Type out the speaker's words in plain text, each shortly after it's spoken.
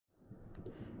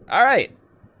Alright.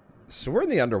 So we're in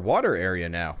the underwater area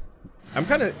now. I'm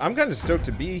kinda stoked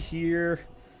to be here.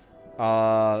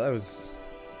 That was...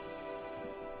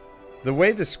 The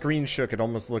way the screen shook, it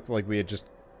almost looked like we had just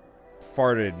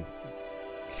farted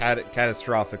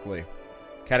catastrophically.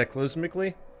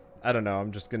 Cataclysmically? I don't know,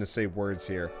 I'm just gonna say words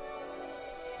here.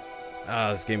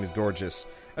 This game is gorgeous.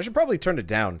 I should probably turn it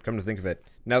down, come to think of it.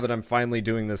 Now that I'm finally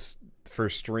doing this for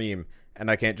stream, and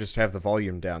I can't just have the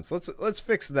volume down. So let's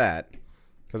fix that.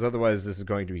 Because otherwise this is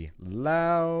going to be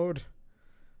loud. So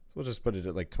we'll just put it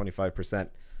at like 25%.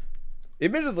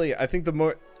 Admittedly, I think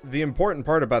the important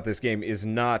part about this game is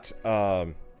not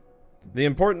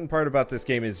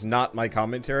my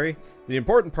commentary. The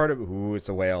important part of ooh, it's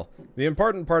a whale. The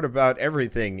important part about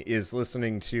everything is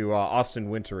listening to Austin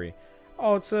Wintory.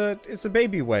 Oh, it's a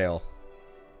baby whale.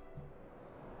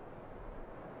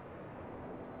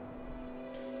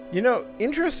 You know,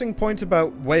 interesting point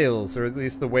about whales, or at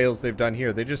least the whales they've done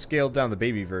here. They just scaled down the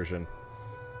baby version.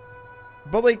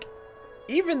 But like,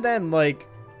 even then, like,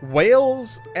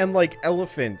 whales and like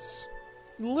elephants,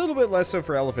 a little bit less so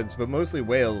for elephants, but mostly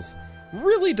whales,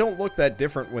 really don't look that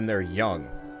different when they're young.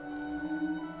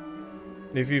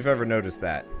 If you've ever noticed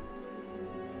that.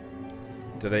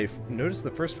 Did I notice the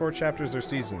first 4 chapters are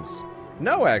seasons?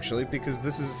 No, actually, because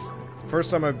this is the first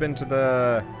time I've been to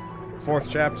the 4th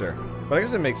chapter. But I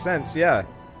guess it makes sense, yeah.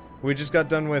 We just got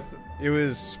done with, it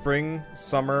was spring,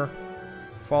 summer,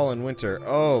 fall, and winter.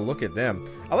 Oh, look at them.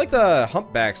 I like the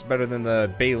humpbacks better than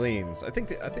the balleens. I think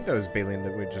that was baleen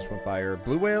that we just went by, or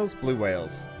blue whales? Blue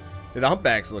whales. Yeah, the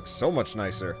humpbacks look so much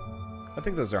nicer. I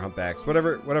think those are humpbacks,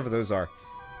 whatever those are.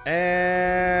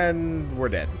 And we're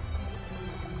dead.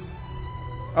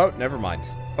 Oh, never mind.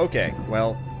 Okay,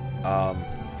 well,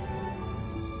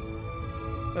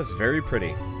 that's very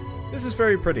pretty. This is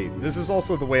very pretty. This is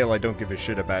also the whale I don't give a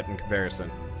shit about in comparison.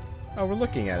 Oh, we're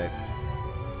looking at it.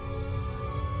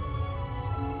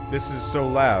 This is so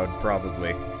loud,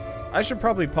 probably. I should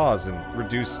probably pause and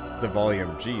reduce the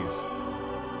volume. Jeez.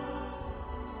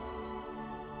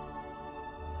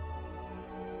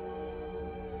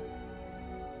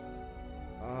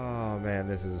 Oh, man,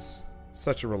 this is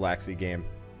such a relaxing game.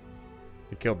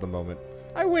 It killed the moment.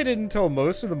 I waited until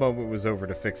most of the moment was over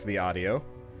to fix the audio.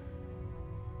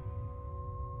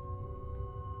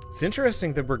 It's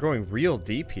interesting that we're going real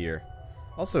deep here.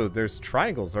 Also, there's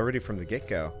triangles already from the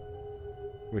get-go,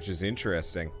 which is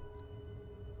interesting.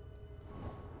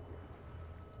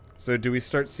 So do we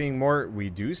start seeing more? We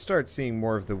do start seeing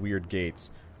more of the weird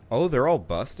gates. Oh, they're all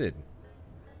busted.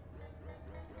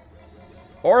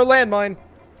 Or a landmine.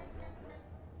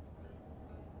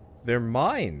 They're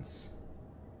mines.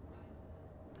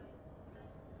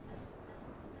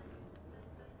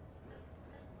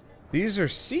 These are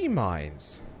sea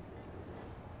mines.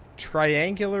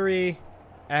 Triangulary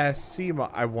as sea mine.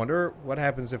 I wonder what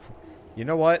happens if... You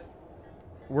know what?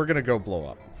 We're gonna go blow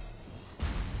up.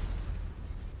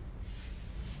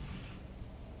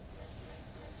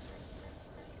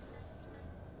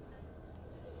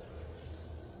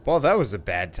 Well, that was a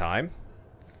bad time.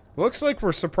 Looks like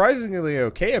we're surprisingly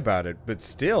okay about it, but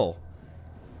still.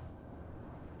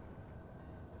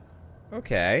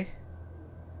 Okay.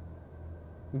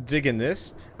 Digging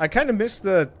this. I kind of miss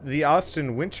the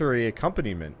Austin Wintory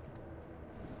accompaniment.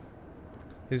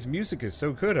 His music is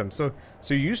so good. I'm so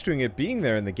used to it being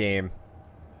there in the game,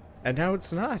 and now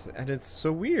it's not, and it's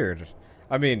so weird.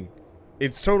 I mean,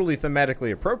 it's totally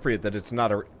thematically appropriate that it's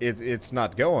not it's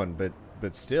not going,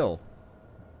 but still.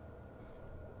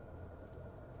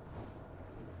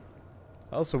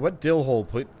 Also, what dillhole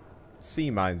put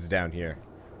sea mines down here?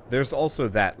 There's also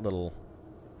that little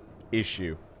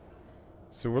issue.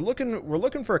 So we're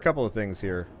looking for a couple of things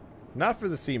here. Not for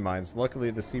the sea mines.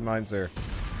 Luckily, the sea mines are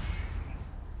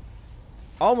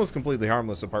almost completely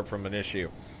harmless apart from an issue.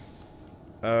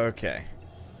 Okay.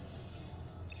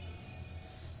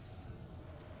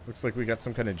 Looks like we got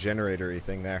some kind of generator-y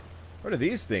thing there. What are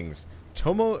these things?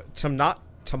 Tomoptris.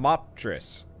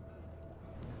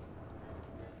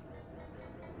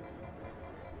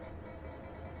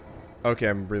 Okay,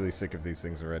 I'm really sick of these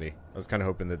things already. I was kind of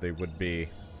hoping that they would be,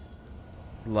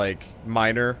 like,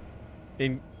 minor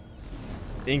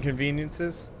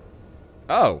inconveniences.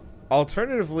 Oh,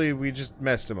 alternatively, we just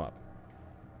messed them up.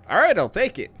 Alright, I'll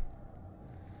take it.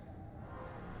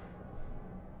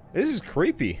 This is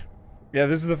creepy. Yeah,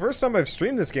 this is the first time I've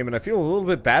streamed this game, and I feel a little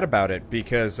bit bad about it,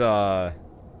 because, I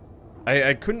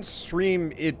couldn't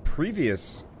stream it before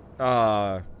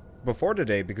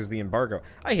today because of the embargo.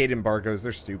 I hate embargoes,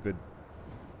 they're stupid.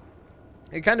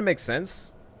 It kind of makes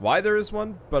sense why there is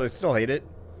one, but I still hate it.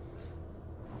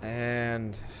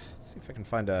 And let's see if I can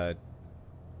find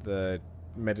the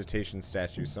meditation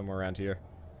statue somewhere around here.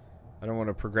 I don't want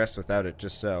to progress without it,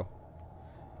 just so.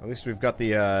 At least we've got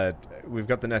the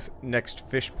next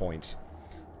fish point.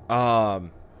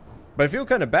 But I feel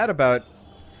kind of bad about...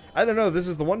 I don't know, this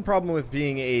is the one problem with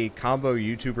being a combo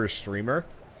YouTuber streamer.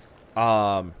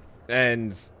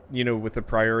 And, you know, with the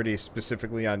priority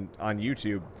specifically on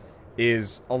YouTube,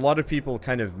 is a lot of people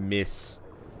kind of miss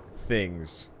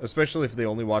things. Especially if they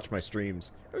only watch my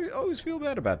streams. I always feel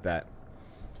bad about that.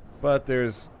 But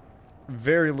there's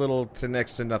very little to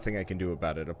next to nothing I can do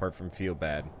about it, apart from feel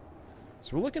bad.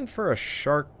 So we're looking for a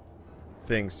shark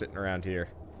thing sitting around here.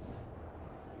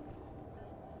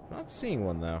 Not seeing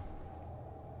one, though.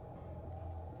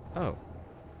 Oh.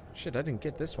 Shit, I didn't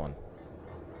get this one.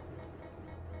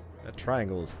 That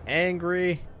triangle is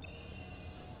angry.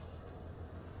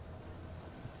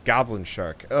 Goblin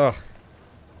shark. Ugh.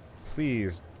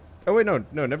 Please. Oh, wait, no,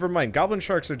 never mind. Goblin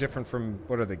sharks are different from,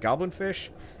 what are they, goblin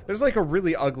fish? There's like a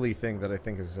really ugly thing that I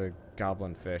think is a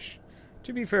goblin fish.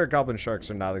 To be fair, goblin sharks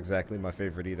are not exactly my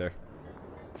favorite either.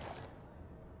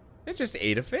 It just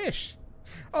ate a fish.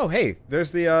 Oh, hey,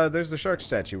 there's the shark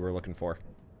statue we're looking for.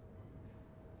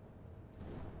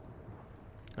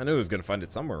 I knew I was going to find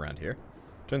it somewhere around here.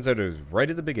 Turns out it was right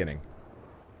at the beginning.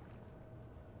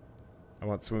 I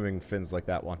want swimming fins like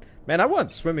that one. Man, I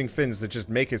want swimming fins that just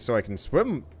make it so I can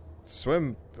swim.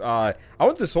 I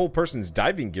want this whole person's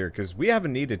diving gear, because we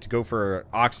haven't needed to go for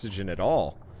oxygen at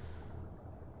all.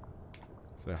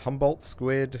 So, Humboldt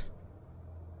squid.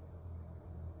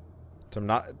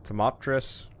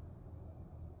 Tomoptris.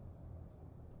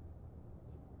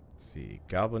 Let's see.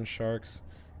 Goblin sharks.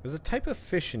 There's a type of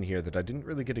fish in here that I didn't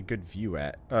really get a good view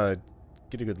at.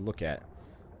 Get a good look at.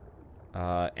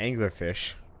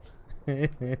 Anglerfish.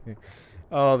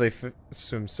 Oh, they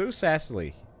swim so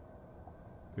sassily.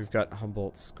 We've got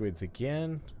Humboldt squids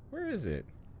again. Where is it?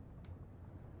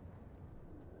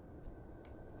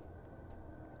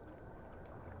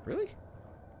 Really?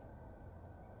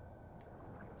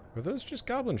 Were those just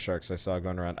goblin sharks I saw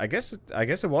going around? I guess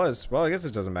it was. Well, I guess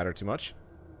it doesn't matter too much.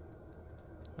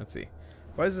 Let's see.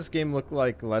 Why does this game look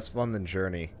like less fun than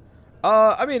Journey?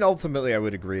 I mean, ultimately, I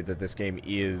would agree that this game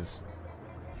is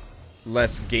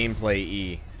less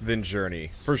gameplay-y than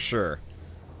Journey, for sure.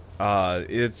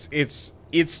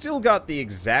 It's still got the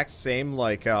exact same,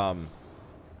 like,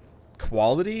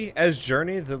 quality as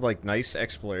Journey, the, like, nice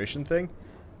exploration thing,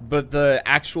 but the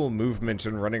actual movement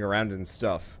and running around and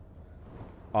stuff,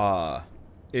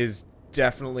 is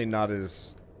definitely not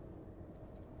as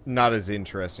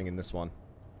interesting in this one.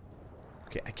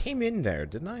 Okay, I came in there,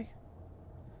 didn't I?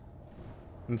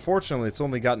 Unfortunately, it's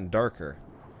only gotten darker.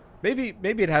 Maybe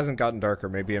it hasn't gotten darker.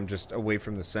 Maybe I'm just away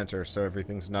from the center, so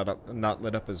everything's not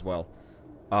lit up as well.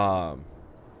 But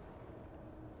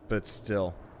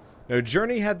still. No,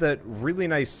 Journey had that really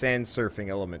nice sand surfing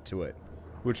element to it,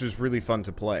 which was really fun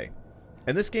to play.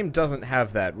 And this game doesn't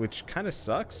have that, which kind of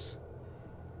sucks.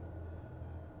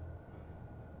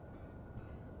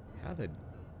 How the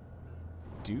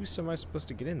deuce am I supposed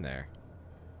to get in there?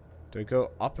 Do I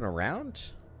go up and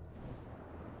around?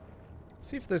 Let's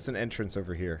see if there's an entrance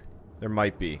over here. There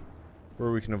might be,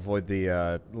 where we can avoid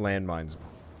the landmines,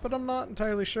 but I'm not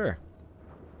entirely sure.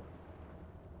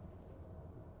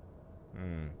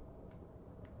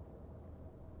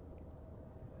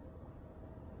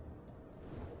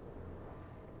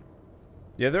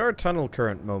 Yeah, there are tunnel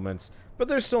current moments, but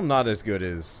they're still not as good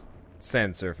as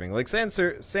sand surfing. Like, sand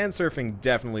surfing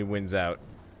definitely wins out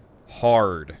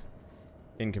hard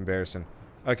in comparison.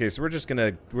 Okay, so we're just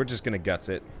gonna guts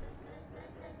it.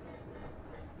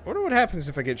 I wonder what happens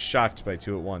if I get shocked by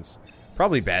two at once.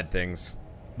 Probably bad things,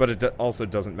 but it also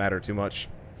doesn't matter too much.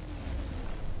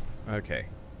 Okay.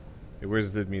 Hey,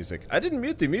 where's the music? I didn't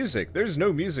mute the music. There's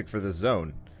no music for this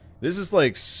zone. This is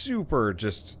like super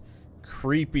just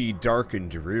creepy, dark, and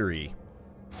dreary.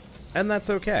 And that's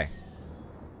okay.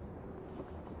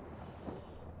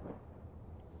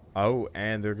 Oh,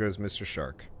 and there goes Mr.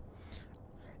 Shark.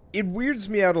 It weirds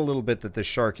me out a little bit that the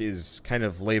shark is kind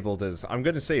of labeled as, I'm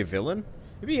going to say, a villain.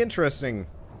 It'd be interesting,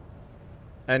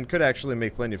 and could actually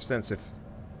make plenty of sense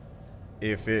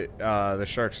if the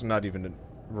shark's not even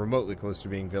remotely close to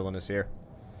being villainous here.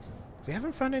 See, I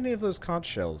haven't found any of those conch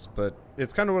shells, but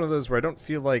it's kind of one of those where I don't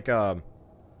feel like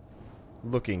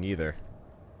looking either.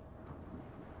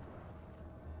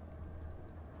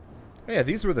 Oh yeah,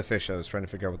 these were the fish I was trying to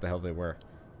figure out what the hell they were,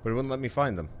 but it wouldn't let me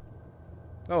find them.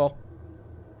 Oh well.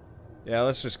 Yeah,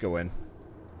 let's just go in.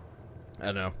 I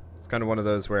don't know. It's kind of one of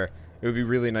those where it would be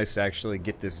really nice to actually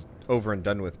get this over and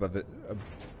done with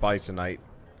by tonight.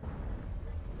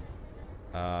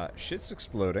 Shit's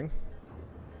exploding.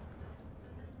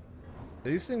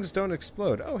 These things don't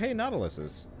explode. Oh, hey,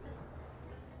 Nautiluses.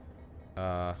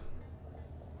 Oh.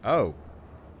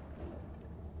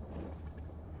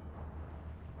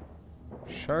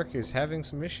 Shark is having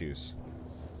some issues.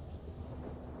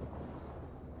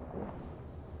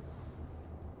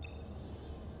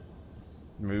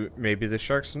 Maybe the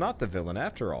shark's not the villain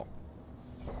after all.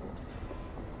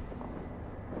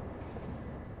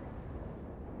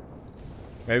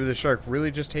 Maybe the shark really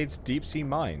just hates deep-sea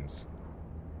mines.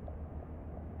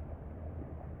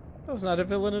 That's not a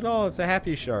villain at all, it's a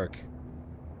happy shark.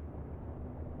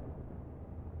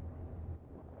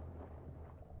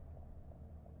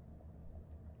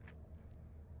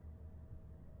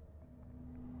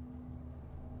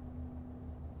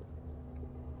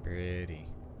 Pretty.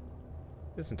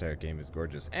 This entire game is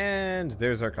gorgeous. And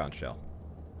there's our conch shell.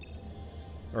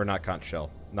 Or not conch shell.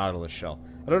 Nautilus shell.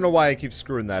 I don't know why I keep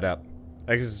screwing that up.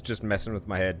 I guess it's just messing with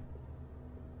my head.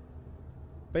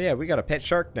 But yeah, we got a pet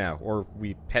shark now. Or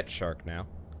we pet shark now.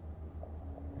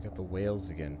 We got the whales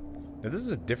again. Now this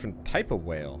is a different type of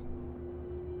whale.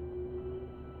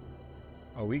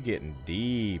 Oh, we getting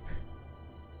deep.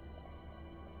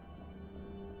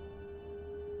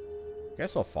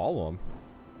 Guess I'll follow him.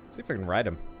 See if I can ride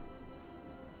him.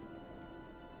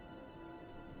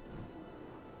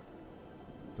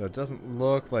 Though it doesn't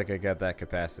look like I got that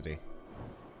capacity.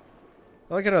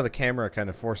 I like how the camera kind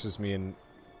of forces me in.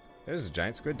 There's a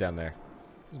giant squid down there.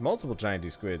 There's multiple gianty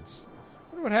squids.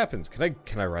 I wonder what happens.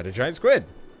 Can I ride a giant squid?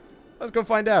 Let's go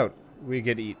find out. We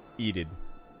get eated.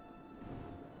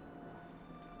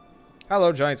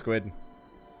 Hello, giant squid.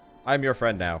 I'm your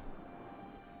friend now.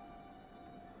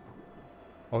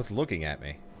 Oh, it's looking at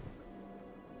me.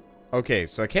 Okay,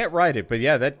 so I can't ride it, but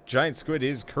yeah, that giant squid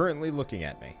is currently looking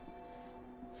at me.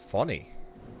 Funny.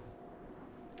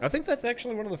 I think that's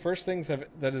actually one of the first things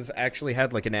that has actually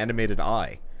had like an animated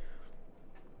eye.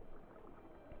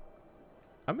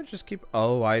 I'm gonna just keep...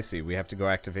 Oh, I see. We have to go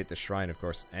activate the shrine, of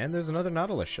course. And there's another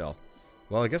Nautilus shell.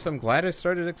 Well, I guess I'm glad I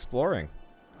started exploring.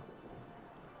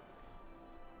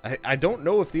 I don't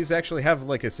know if these actually have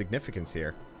like a significance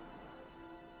here.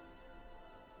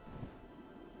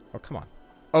 Oh, come on.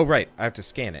 Oh, right. I have to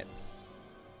scan it.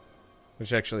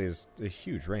 Which actually is a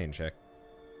huge range. I'm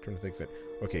trying to think of it.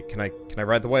 Okay, can I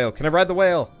ride the whale? Can I ride the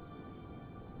whale?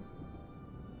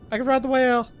 I can ride the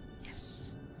whale!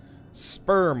 Yes!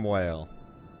 Sperm whale.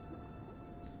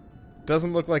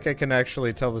 Doesn't look like I can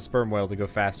actually tell the sperm whale to go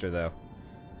faster, though.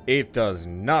 It does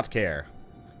not care.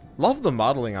 Love the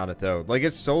modeling on it, though. Like,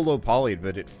 it's so low polyed,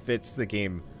 but it fits the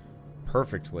game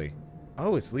perfectly.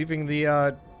 Oh, it's leaving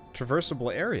the,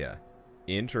 traversable area.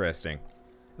 Interesting.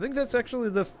 I think that's actually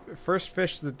the first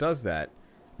fish that does that.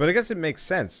 But I guess it makes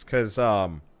sense, because,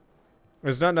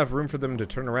 there's not enough room for them to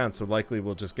turn around, so likely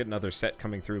we'll just get another set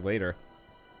coming through later.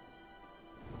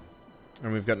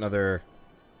 And we've got another...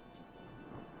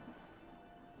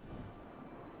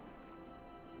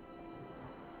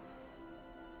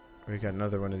 We got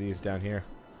another one of these down here.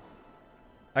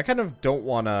 I kind of don't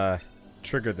want to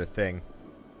trigger the thing.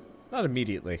 Not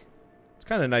immediately. It's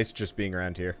kind of nice just being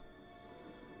around here.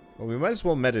 Well, we might as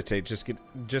well meditate just to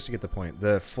get the point.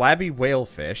 The flabby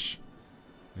whalefish.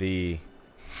 The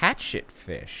hatchet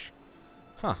fish.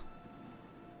 Huh.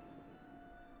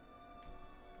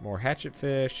 More hatchet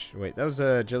fish. Wait, that was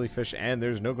a jellyfish, and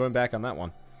there's no going back on that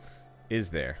one.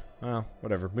 Is there? Well,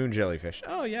 whatever. Moon jellyfish.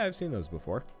 Oh, yeah, I've seen those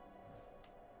before.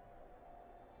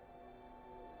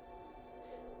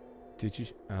 Did you...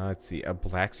 let's see. A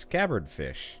black scabbard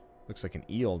fish. Looks like an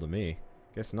eel to me.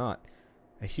 Guess not.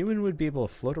 A human would be able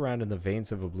to float around in the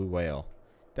veins of a blue whale.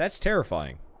 That's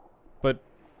terrifying. But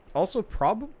also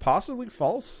possibly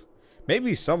false?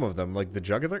 Maybe some of them, like the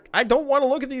jugular... I don't want to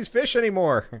look at these fish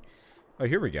anymore! Oh,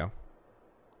 here we go.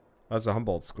 That's a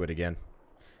Humboldt squid again.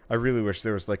 I really wish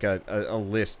there was like a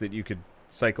list that you could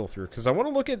cycle through. Because I want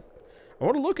to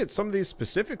look at some of these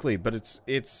specifically, but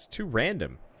it's too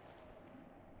random.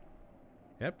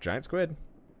 Yep, giant squid.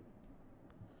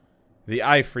 The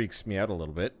eye freaks me out a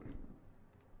little bit.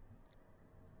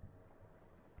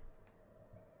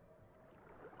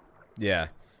 Yeah.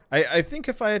 I think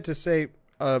if I had to say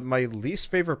my least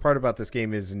favorite part about this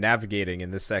game is navigating in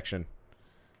this section.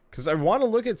 Because I want to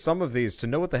look at some of these to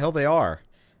know what the hell they are.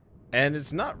 And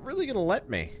it's not really going to let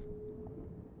me.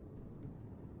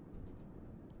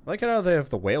 I like how they have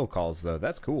the whale calls, though.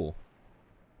 That's cool.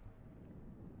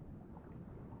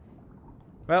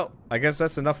 Well, I guess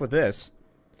that's enough with this.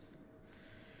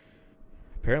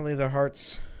 Apparently their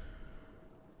hearts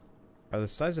are the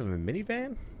size of a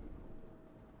minivan?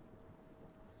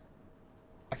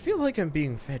 I feel like I'm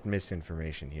being fed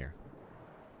misinformation here.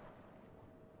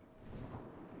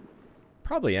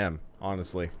 Probably am,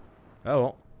 honestly. Oh,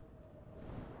 well.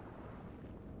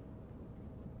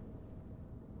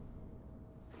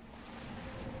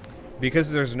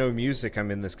 Because there's no music, I'm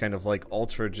in this kind of, like,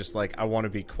 ultra just, like, I want to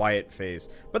be quiet phase.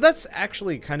 But that's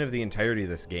actually kind of the entirety of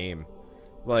this game.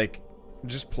 Like,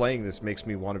 just playing this makes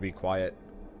me want to be quiet.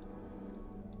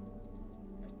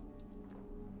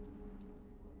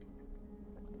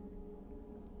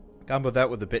 Combo that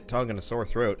with a bit tongue and a sore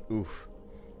throat. Oof.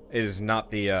 It is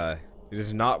not the, it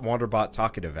is not Wanderbot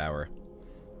talkative hour.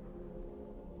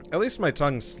 At least my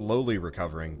tongue's slowly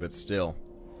recovering, but still.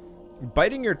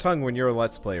 Biting your tongue when you're a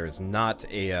Let's Player is not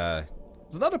a,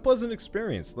 it's not a pleasant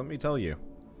experience, let me tell you.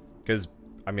 Because,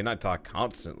 I mean, I talk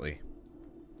constantly.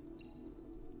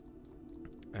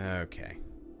 Okay.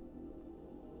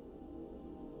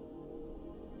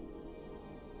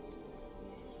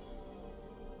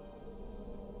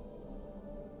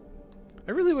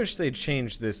 I really wish they'd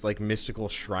change this, like, mystical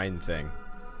shrine thing.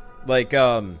 Like,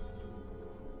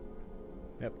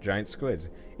 Yep, giant squids.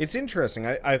 It's interesting.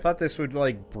 I thought this would,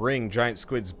 like, bring giant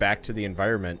squids back to the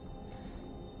environment.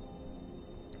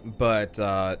 But,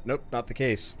 nope, not the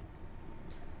case.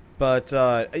 But,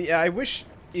 yeah, I wish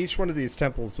each one of these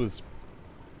temples was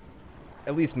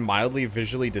at least mildly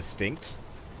visually distinct.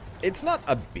 It's not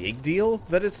a big deal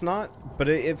that it's not, but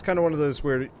it's kind of one of those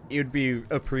where it would be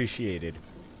appreciated.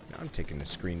 I'm taking a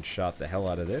screenshot the hell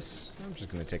out of this. I'm just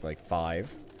going to take, like,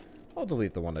 5. I'll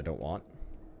delete the one I don't want.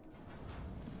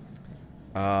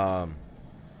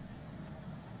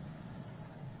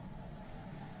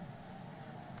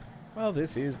 Well,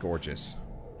 this is gorgeous.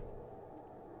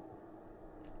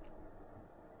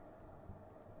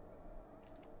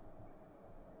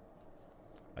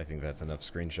 I think that's enough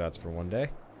screenshots for one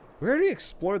day. We already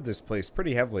explored this place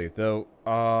pretty heavily, though,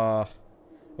 I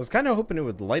was kind of hoping it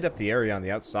would light up the area on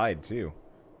the outside, too.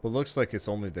 But it looks like it's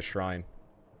only the shrine.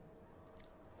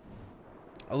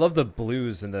 I love the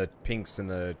blues and the pinks and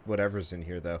the whatever's in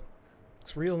here, though.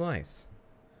 Looks real nice.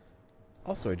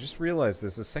 Also, I just realized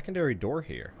there's a secondary door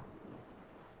here.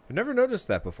 I've never noticed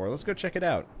that before. Let's go check it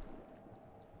out.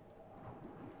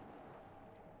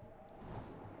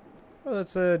 Oh,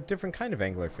 that's a different kind of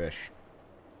anglerfish.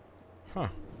 Huh.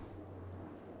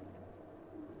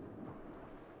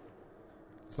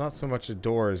 It's not so much a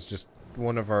door as just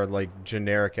one of our, like,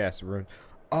 generic-ass rooms.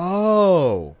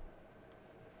 Oh!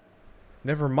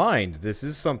 Never mind. This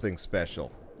is something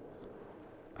special.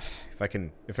 If I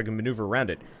can maneuver around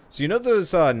it. So you know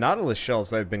those nautilus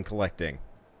shells I've been collecting?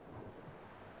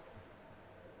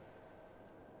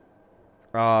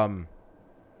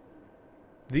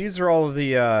 These are all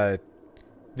the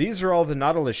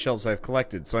nautilus shells I've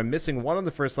collected. So I'm missing one on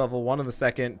the first level, one on the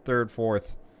second, third,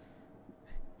 fourth.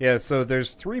 Yeah, so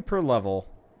there's 3 per level.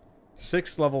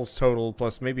 6 levels total,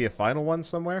 plus maybe a final one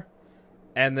somewhere.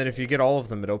 And then if you get all of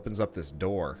them, it opens up this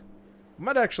door. I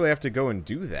might actually have to go and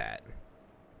do that.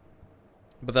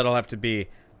 But that'll have to be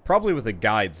probably with a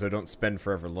guide, so I don't spend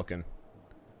forever looking.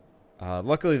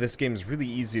 Luckily, this game is really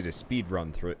easy to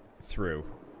speedrun through.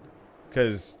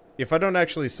 Because if I don't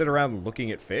actually sit around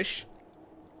looking at fish,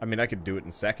 I mean, I could do it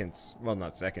in seconds. Well,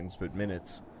 not seconds, but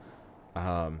minutes.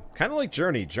 Kind of like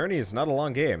Journey. Journey is not a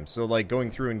long game, so like going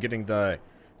through and getting the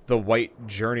white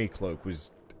Journey cloak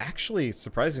was actually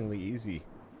surprisingly easy.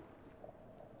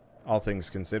 All things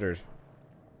considered.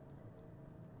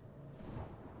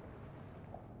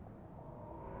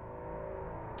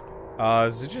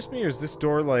 Is it just me or is this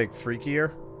door like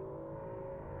freakier?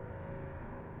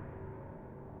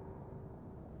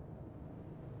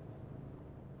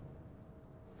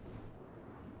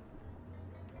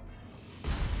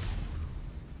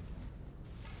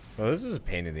 Well, this is a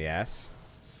pain in the ass.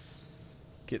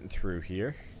 Getting through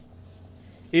here.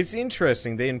 It's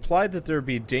interesting. They implied that there'd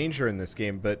be danger in this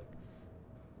game, but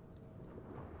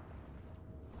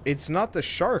it's not the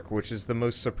shark, which is the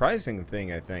most surprising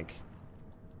thing, I think.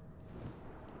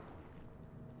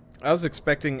 I was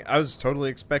totally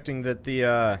expecting that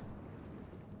the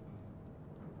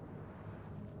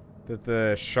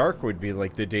shark would be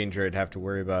like the danger I'd have to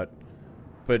worry about.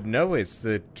 But no, it's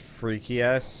the freaky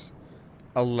ass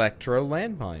electro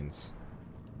landmines.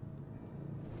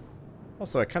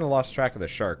 Also, I kind of lost track of the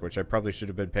shark, which I probably should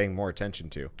have been paying more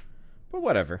attention to. But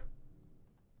whatever.